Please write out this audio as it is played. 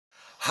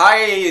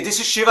Hi, this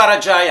is Shiva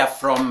Rajaya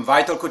from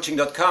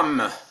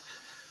vitalcoaching.com.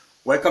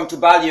 Welcome to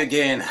Bali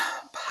again,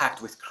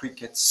 packed with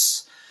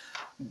crickets,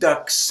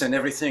 ducks and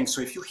everything.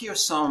 So if you hear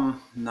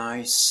some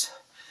nice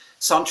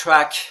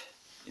soundtrack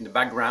in the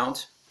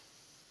background,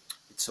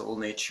 it's all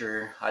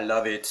nature. I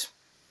love it.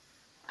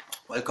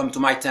 Welcome to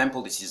my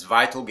temple. This is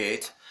Vital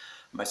Gate,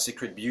 my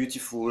secret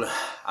beautiful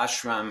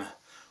ashram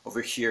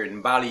over here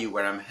in Bali,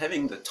 where I'm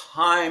having the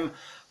time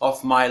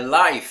of my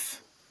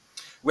life.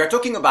 We're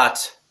talking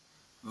about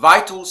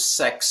vital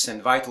sex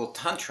and vital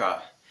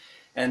tantra,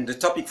 and the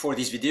topic for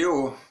this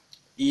video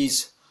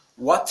is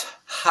what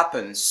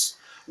happens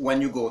when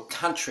you go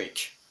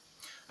tantric.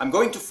 I'm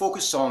going to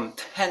focus on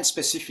 10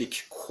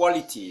 specific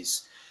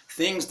qualities,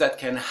 things that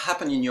can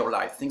happen in your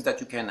life, things that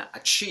you can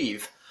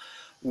achieve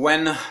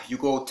when you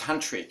go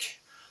tantric.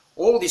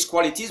 All these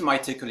qualities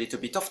might take a little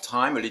bit of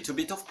time, a little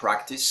bit of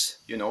practice.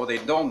 You know, they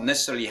don't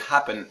necessarily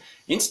happen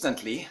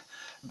instantly,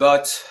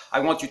 but I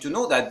want you to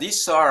know that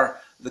these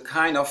are the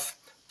kind of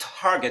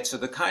targets or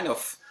the kind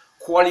of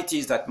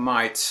qualities that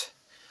might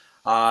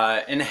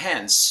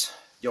enhance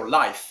your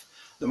life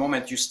the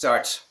moment you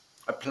start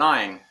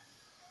applying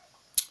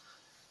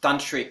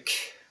tantric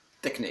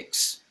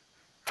techniques.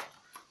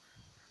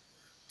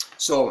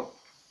 So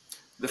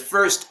the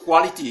first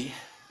quality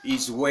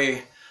is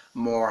way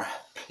more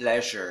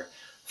pleasure,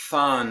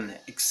 fun,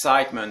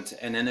 excitement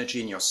and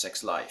energy in your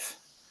sex life.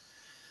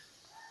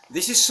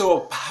 This is so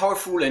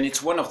powerful, and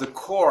it's one of the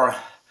core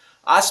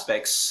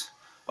aspects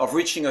of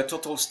reaching a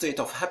total state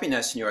of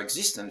happiness in your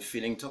existence,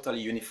 feeling totally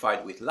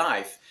unified with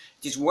life.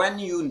 It is when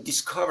you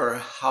discover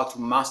how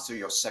to master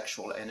your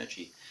sexual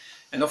energy.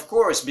 And of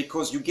course,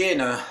 because you gain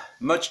a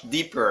much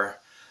deeper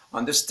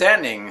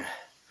understanding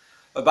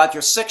about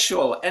your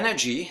sexual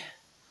energy,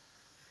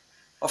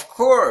 of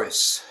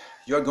course,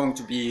 you're going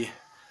to be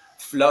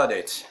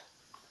flooded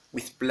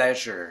with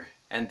pleasure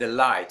and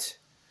delight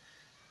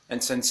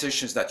and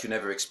sensations that you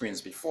never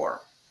experienced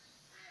before.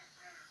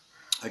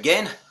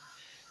 Again,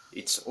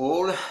 it's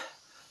all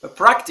a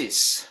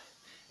practice.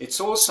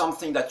 It's all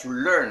something that you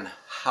learn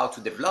how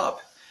to develop,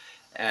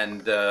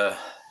 and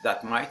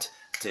that might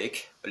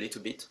take a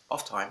little bit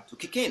of time to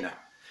kick in.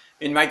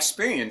 In my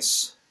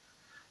experience,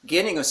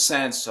 gaining a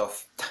sense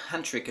of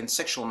tantric and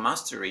sexual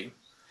mastery,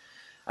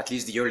 at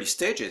least the early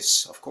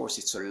stages, of course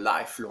it's a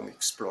lifelong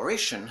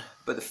exploration,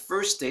 but the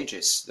first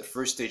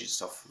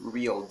stages of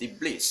real deep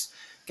bliss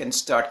can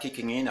start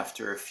kicking in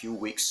after a few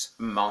weeks,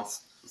 a month,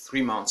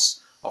 3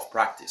 months of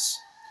practice.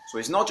 So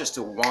it's not just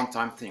a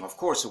one-time thing. Of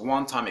course, a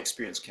one-time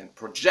experience can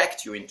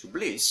project you into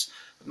bliss,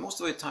 but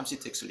most of the times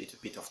it takes a little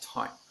bit of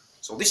time.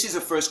 So this is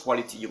the first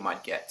quality you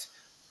might get: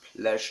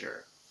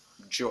 pleasure,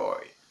 joy,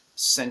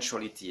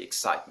 sensuality,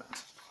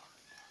 excitement.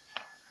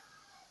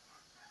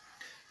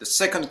 The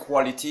second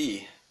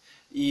quality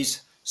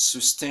is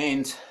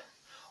sustained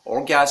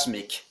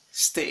orgasmic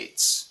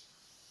states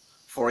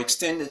for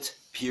extended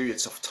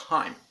periods of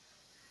time.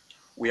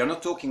 We are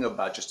not talking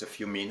about just a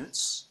few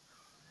minutes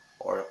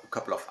or a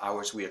couple of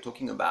hours. We are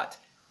talking about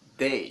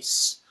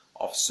days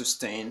of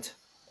sustained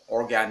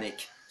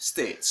organic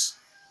states.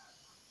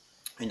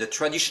 In the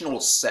traditional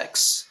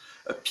sex,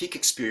 a peak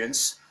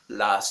experience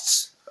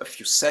lasts a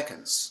few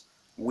seconds.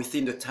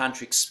 Within the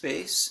tantric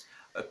space,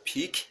 a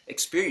peak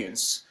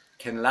experience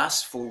can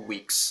last for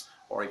weeks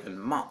or even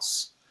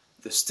months.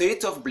 The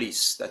state of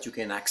bliss that you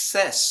can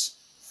access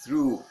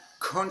through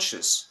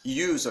conscious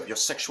use of your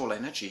sexual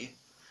energy,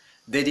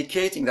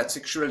 dedicating that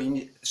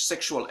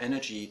sexual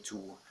energy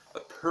to a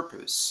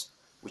purpose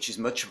which is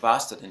much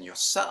vaster than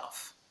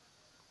yourself,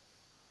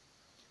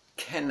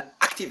 can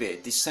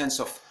activate this sense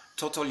of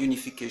total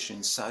unification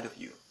inside of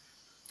you.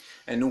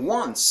 And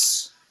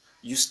once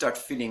you start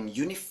feeling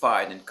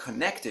unified and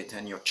connected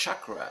and your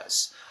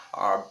chakras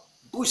are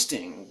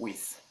boosting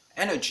with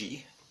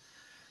energy,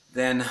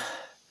 then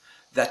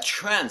that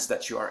trance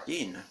that you are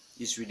in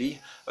is really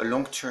a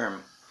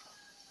long-term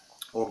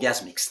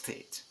orgasmic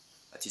state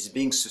that is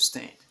being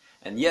sustained.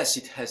 And yes,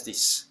 it has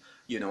this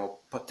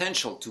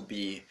potential to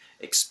be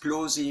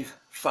explosive,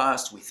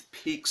 fast, with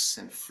peaks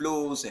and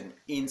flows and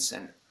ins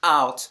and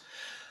out.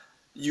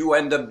 You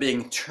end up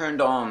being turned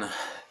on,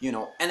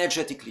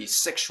 energetically,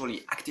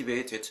 sexually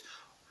activated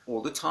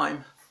all the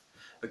time.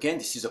 Again,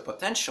 this is a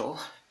potential.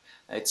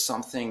 It's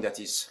something that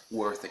is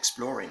worth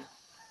exploring.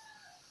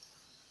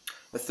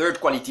 The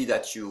third quality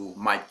that you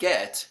might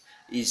get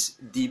is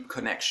deep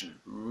connection,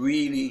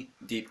 really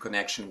deep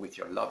connection with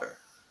your lover.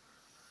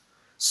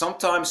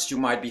 Sometimes you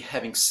might be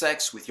having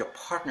sex with your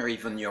partner,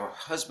 even your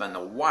husband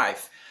or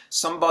wife,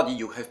 somebody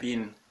you have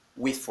been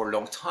with for a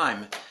long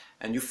time,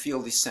 and you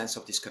feel this sense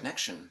of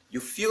disconnection. You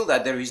feel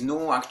that there is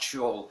no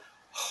actual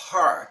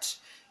heart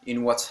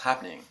in what's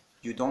happening.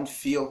 You don't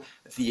feel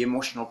the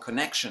emotional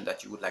connection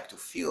that you would like to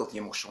feel, the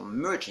emotional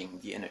merging,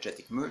 the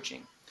energetic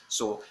merging.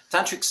 So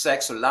tantric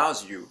sex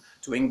allows you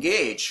to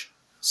engage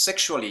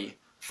sexually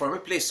from a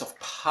place of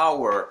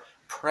power,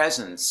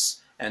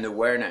 presence and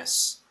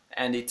awareness,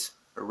 and it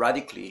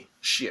radically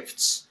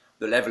shifts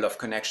the level of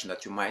connection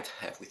that you might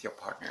have with your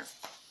partner.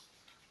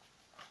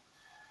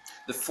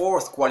 The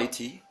fourth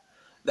quality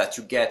that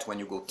you get when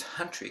you go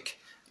tantric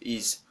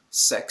is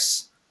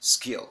sex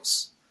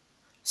skills.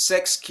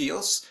 Sex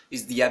skills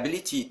is the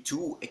ability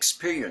to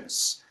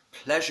experience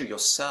pleasure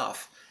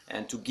yourself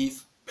and to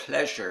give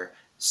pleasure,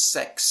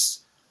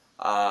 sex,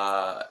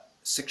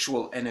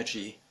 sexual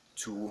energy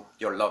to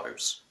your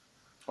lovers.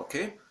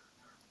 Okay?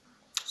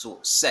 So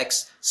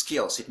sex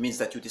skills, it means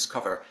that you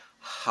discover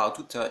how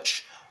to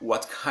touch,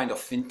 what kind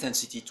of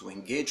intensity to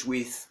engage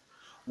with,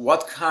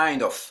 what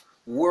kind of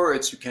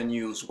words you can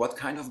use, what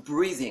kind of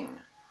breathing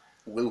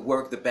will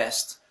work the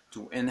best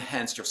to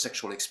enhance your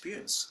sexual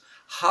experience.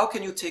 How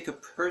can you take a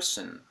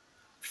person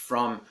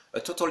from a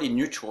totally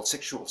neutral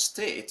sexual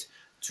state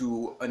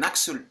to an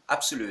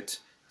absolute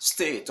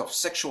state of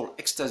sexual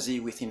ecstasy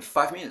within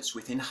 5 minutes,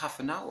 within half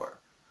an hour?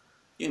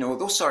 You know,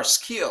 those are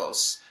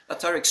skills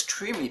that are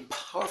extremely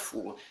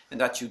powerful and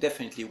that you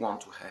definitely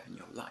want to have in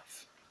your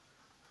life.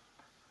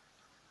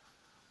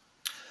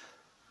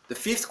 The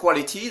fifth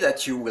quality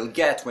that you will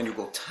get when you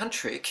go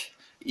tantric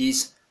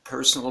is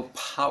personal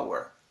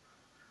power.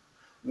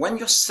 When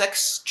your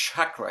sex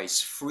chakra is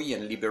free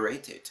and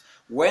liberated,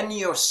 when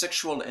your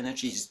sexual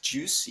energy is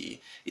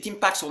juicy, it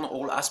impacts on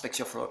all aspects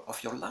of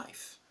your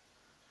life.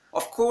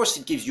 Of course,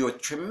 it gives you a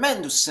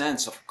tremendous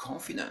sense of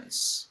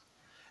confidence,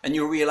 and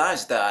you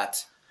realize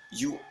that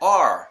you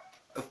are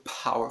a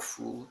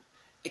powerful,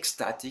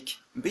 ecstatic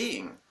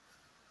being.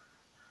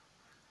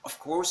 Of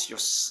course,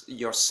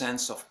 your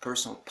sense of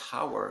personal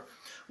power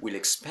will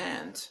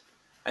expand,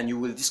 and you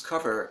will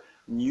discover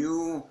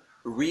new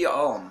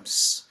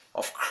realms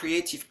of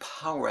creative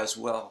power as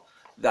well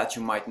that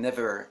you might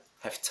never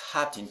have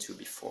tapped into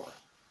before.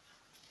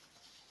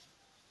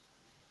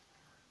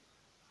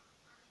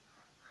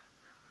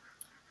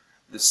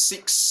 The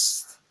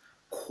sixth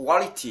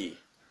quality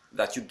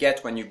that you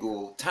get when you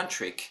go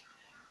tantric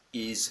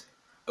is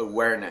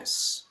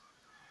awareness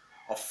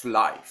of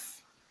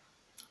life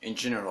in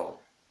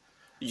general.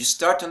 You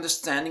start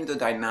understanding the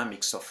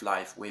dynamics of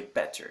life way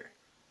better.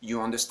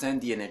 You understand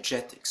the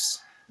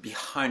energetics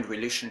behind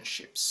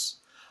relationships,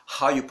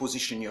 how you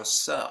position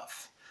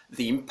yourself,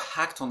 the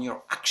impact on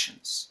your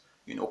actions,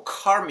 you know,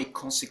 karmic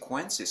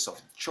consequences of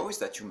the choice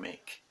that you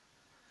make.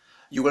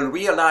 You will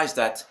realize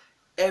that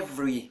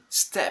every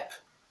step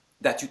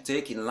that you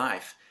take in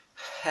life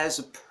has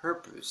a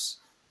purpose,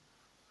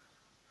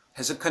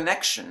 has a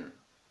connection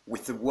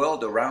with the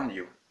world around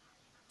you.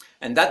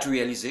 And that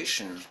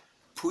realization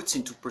puts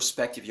into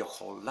perspective your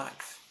whole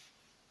life.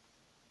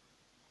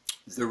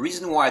 The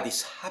reason why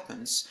this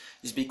happens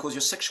is because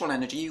your sexual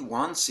energy,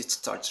 once it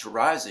starts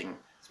rising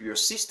through your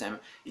system,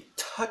 it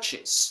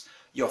touches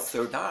your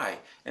third eye,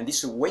 and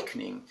this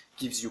awakening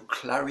gives you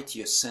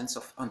clarity, a sense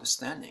of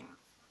understanding.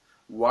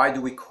 Why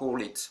do we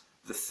call it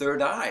the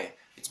third eye?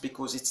 It's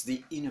because it's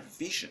the inner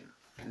vision,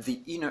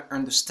 the inner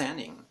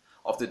understanding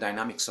of the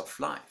dynamics of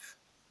life.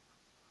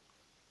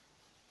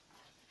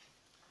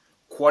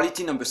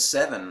 Quality number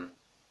 7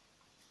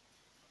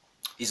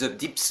 is a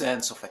deep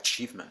sense of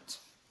achievement.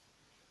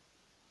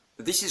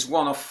 This is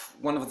one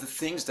of the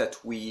things that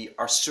we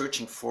are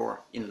searching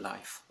for in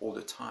life all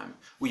the time.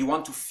 We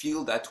want to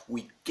feel that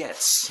we get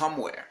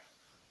somewhere,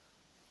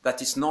 that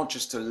it's not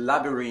just a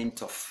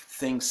labyrinth of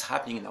things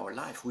happening in our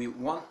life. We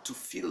want to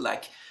feel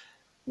like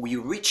we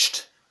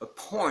reached a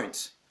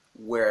point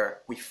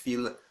where we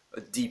feel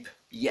a deep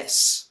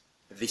yes,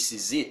 this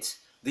is it.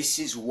 This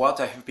is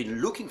what I have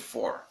been looking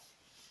for.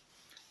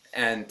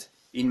 And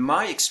in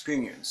my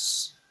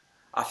experience,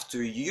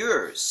 after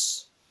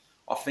years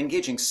of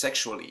engaging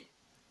sexually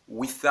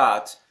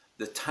without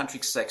the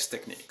tantric sex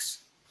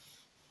techniques,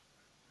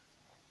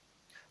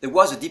 there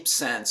was a deep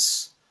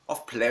sense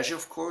of pleasure,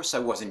 of course. I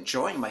was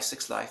enjoying my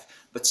sex life,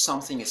 but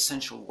something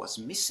essential was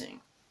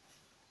missing.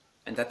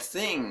 And that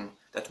thing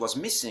that was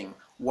missing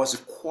was a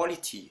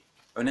quality,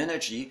 an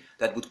energy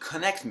that would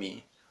connect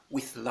me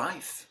with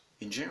life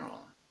in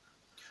general.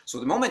 So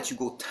the moment you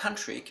go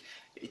tantric,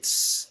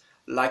 it's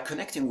like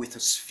connecting with a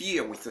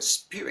sphere, with a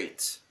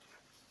spirit,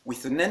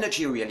 with an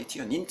energy reality,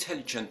 an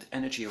intelligent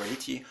energy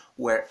reality,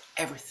 where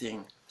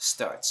everything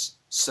starts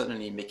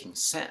suddenly making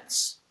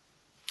sense.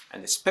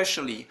 And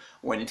especially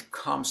when it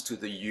comes to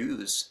the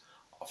use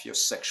of your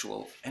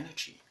sexual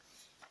energy.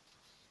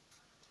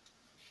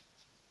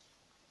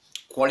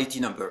 Quality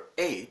number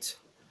 8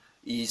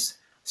 is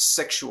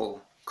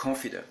sexual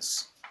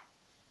confidence.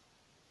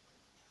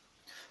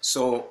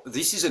 So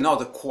this is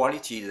another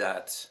quality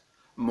that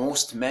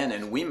most men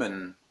and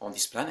women on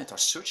this planet are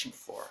searching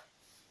for.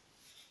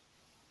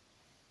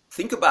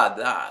 Think about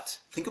that.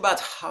 Think about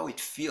how it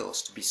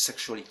feels to be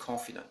sexually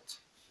confident.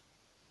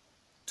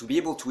 To be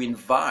able to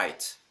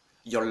invite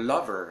your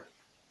lover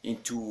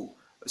into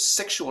a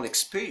sexual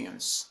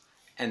experience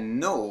and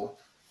know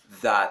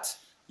that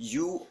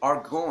you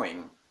are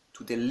going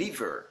to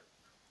deliver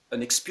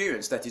an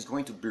experience that is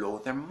going to blow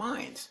their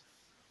mind.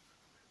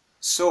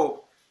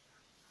 So,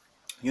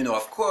 you know,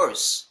 of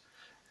course,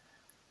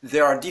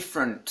 there are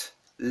different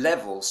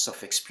levels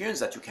of experience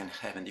that you can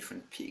have and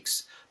different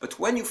peaks. But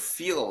when you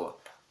feel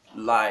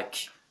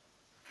like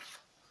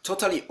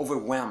totally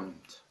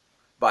overwhelmed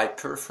by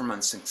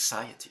performance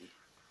anxiety,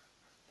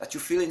 that you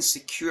feel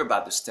insecure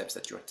about the steps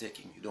that you're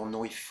taking. You don't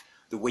know if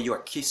the way you are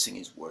kissing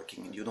is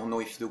working, and you don't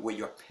know if the way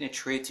you're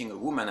penetrating a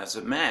woman as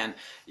a man,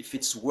 if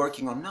it's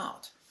working or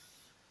not.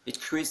 It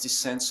creates this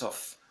sense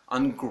of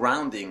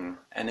ungrounding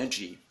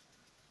energy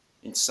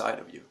inside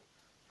of you.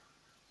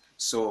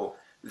 So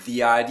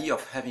the idea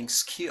of having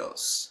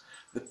skills,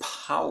 the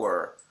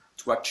power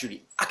to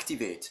actually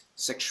activate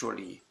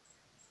sexually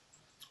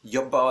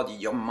your body,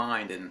 your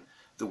mind, and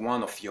the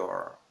one of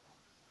your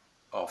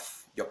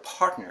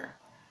partner,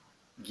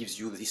 gives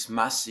you this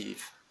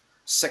massive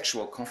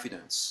sexual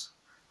confidence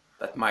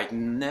that might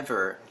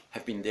never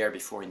have been there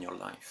before in your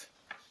life.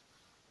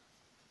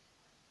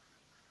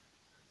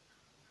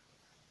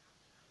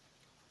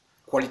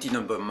 Quality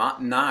number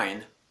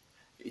 9,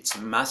 it's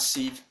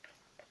massive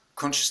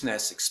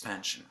consciousness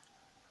expansion.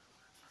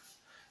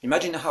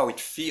 Imagine how it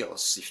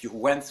feels if you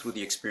went through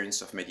the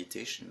experience of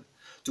meditation,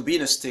 to be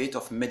in a state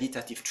of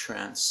meditative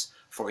trance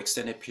for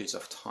extended periods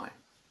of time.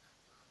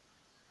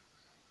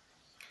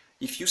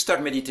 If you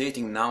start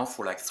meditating now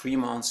for like 3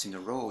 months in a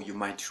row, you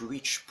might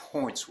reach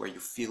points where you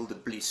feel the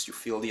bliss, you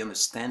feel the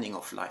understanding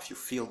of life, you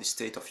feel the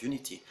state of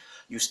unity.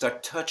 You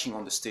start touching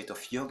on the state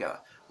of yoga,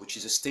 which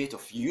is a state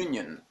of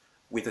union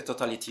with the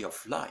totality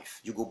of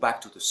life. You go back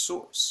to the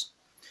source.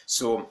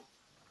 So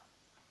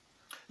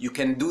you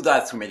can do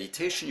that through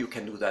meditation, you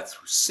can do that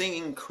through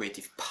singing,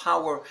 creative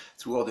power,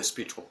 through other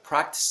spiritual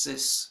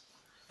practices,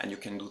 and you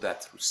can do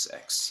that through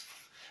sex.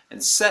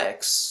 And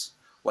sex,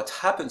 what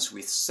happens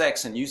with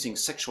sex and using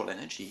sexual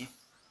energy,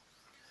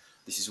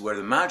 this is where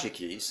the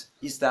magic is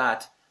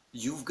that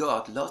you've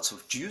got lots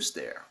of juice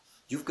there.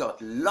 You've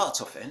got lots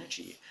of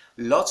energy,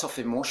 lots of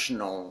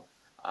emotional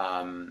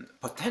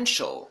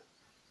potential,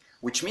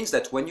 which means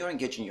that when you're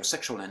engaging your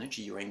sexual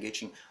energy, you're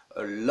engaging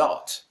a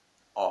lot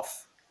of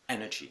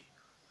energy.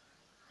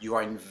 You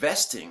are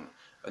investing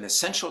an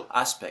essential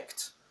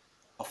aspect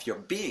of your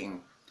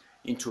being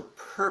into a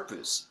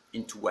purpose,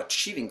 into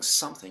achieving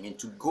something,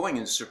 into going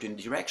in a certain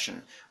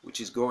direction, which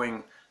is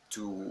going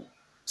to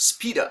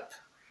speed up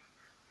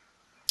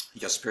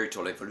your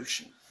spiritual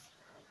evolution.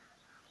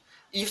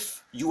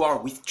 If you are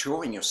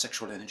withdrawing your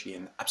sexual energy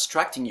and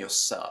abstracting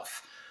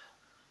yourself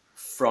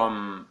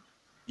from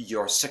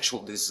your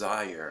sexual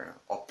desire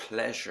or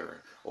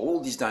pleasure, all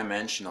these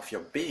dimensions of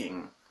your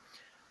being,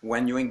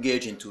 when you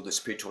engage into the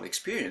spiritual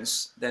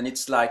experience, then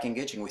it's like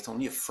engaging with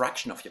only a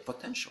fraction of your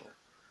potential.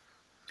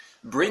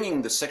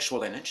 Bringing the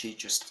sexual energy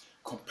just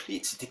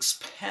completes, it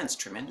expands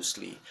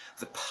tremendously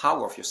the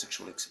power of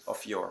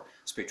your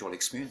spiritual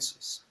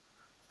experiences.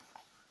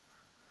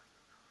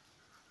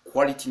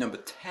 Quality number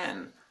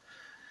 10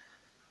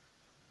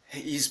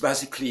 is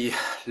basically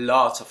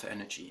lots of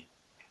energy,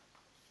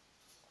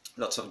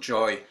 lots of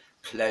joy,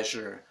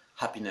 pleasure,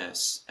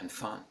 happiness, and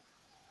fun.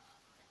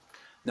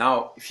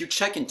 Now, if you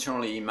check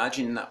internally,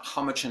 imagine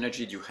how much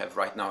energy do you have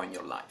right now in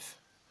your life.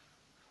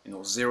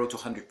 0 to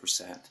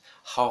 100%.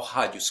 How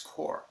high do you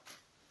score?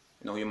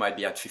 You might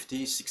be at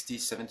 50, 60,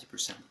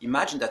 70%.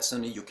 Imagine that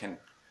suddenly you can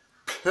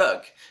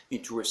plug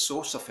into a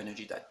source of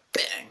energy that,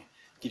 bang,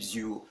 gives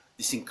you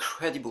this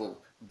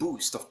incredible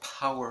boost of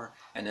power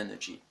and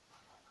energy.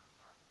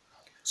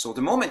 So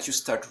the moment you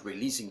start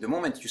releasing, the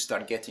moment you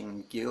start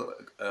getting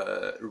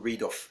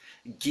rid of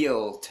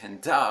guilt and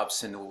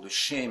doubts and all the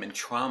shame and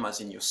traumas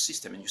in your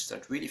system, and you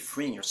start really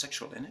freeing your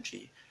sexual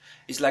energy,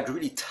 it's like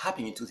really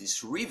tapping into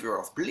this river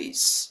of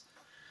bliss,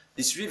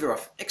 this river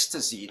of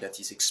ecstasy that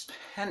is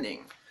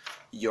expanding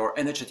your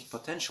energetic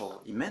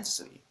potential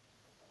immensely.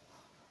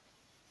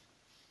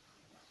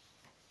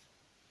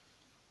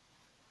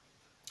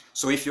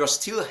 So if you're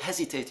still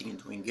hesitating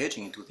into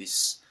engaging into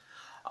this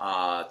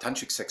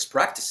tantric sex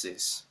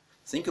practices,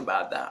 think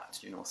about that.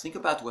 Think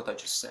about what I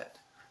just said.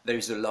 There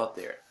is a lot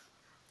there.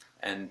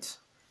 And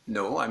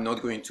no, I'm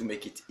not going to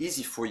make it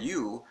easy for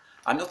you.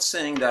 I'm not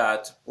saying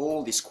that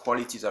all these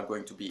qualities are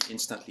going to be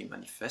instantly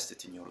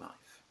manifested in your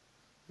life.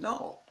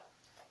 No,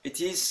 it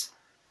is,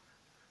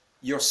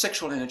 your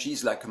sexual energy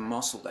is like a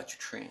muscle that you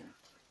train.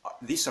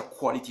 These are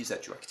qualities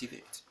that you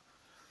activate.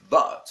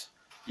 But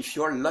if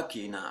you're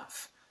lucky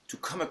enough to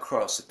come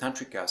across a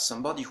tantrika,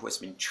 somebody who has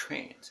been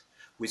trained,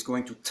 who is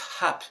going to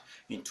tap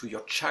into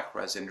your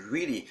chakras and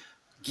really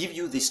give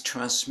you this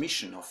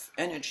transmission of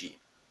energy,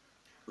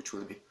 which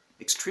will be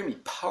extremely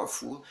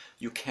powerful,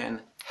 you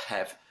can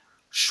have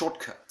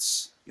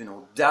shortcuts,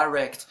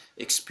 direct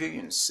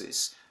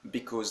experiences,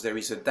 because there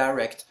is a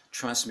direct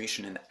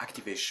transmission and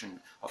activation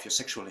of your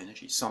sexual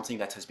energy, something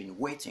that has been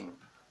waiting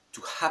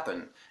to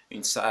happen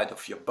inside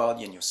of your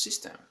body and your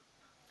system.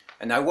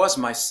 And I was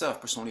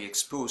myself personally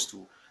exposed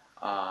to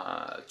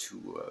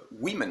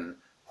women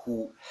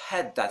who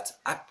had that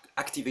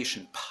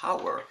activation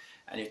power,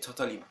 and it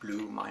totally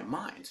blew my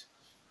mind.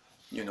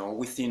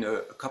 Within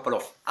a couple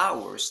of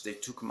hours, they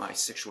took my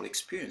sexual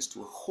experience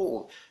to a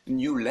whole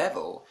new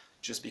level,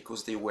 just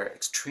because they were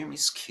extremely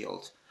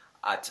skilled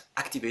at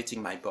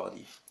activating my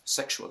body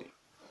sexually.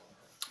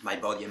 My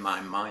body and my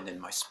mind and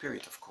my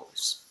spirit, of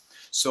course.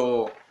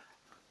 So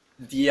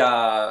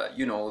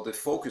the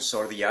focus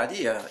or the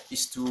idea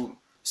is to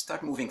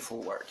start moving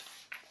forward.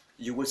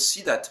 you will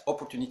see that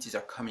opportunities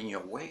are coming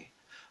your way,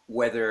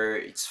 whether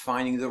it's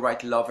finding the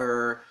right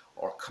lover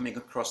or coming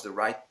across the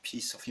right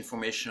piece of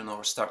information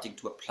or starting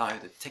to apply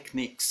the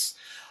techniques,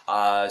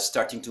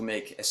 starting to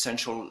make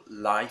essential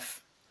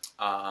life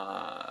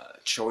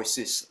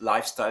choices,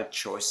 lifestyle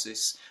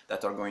choices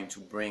that are going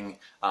to bring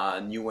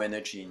new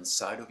energy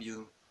inside of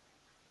you.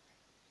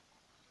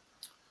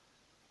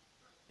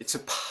 It's a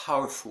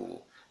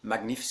powerful,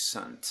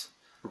 magnificent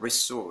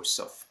resource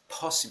of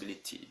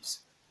possibilities.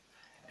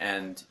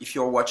 And if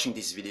you're watching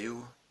this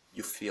video,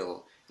 you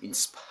feel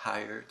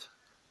inspired,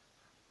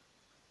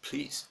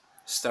 please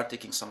start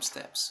taking some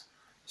steps.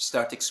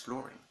 Start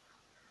exploring.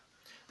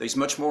 There is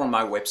much more on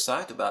my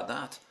website about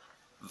that,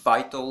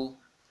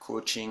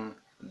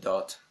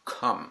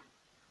 vitalcoaching.com.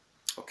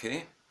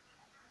 Okay?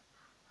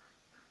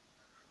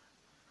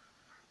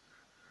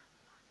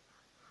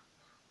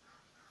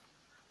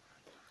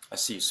 I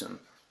see you soon.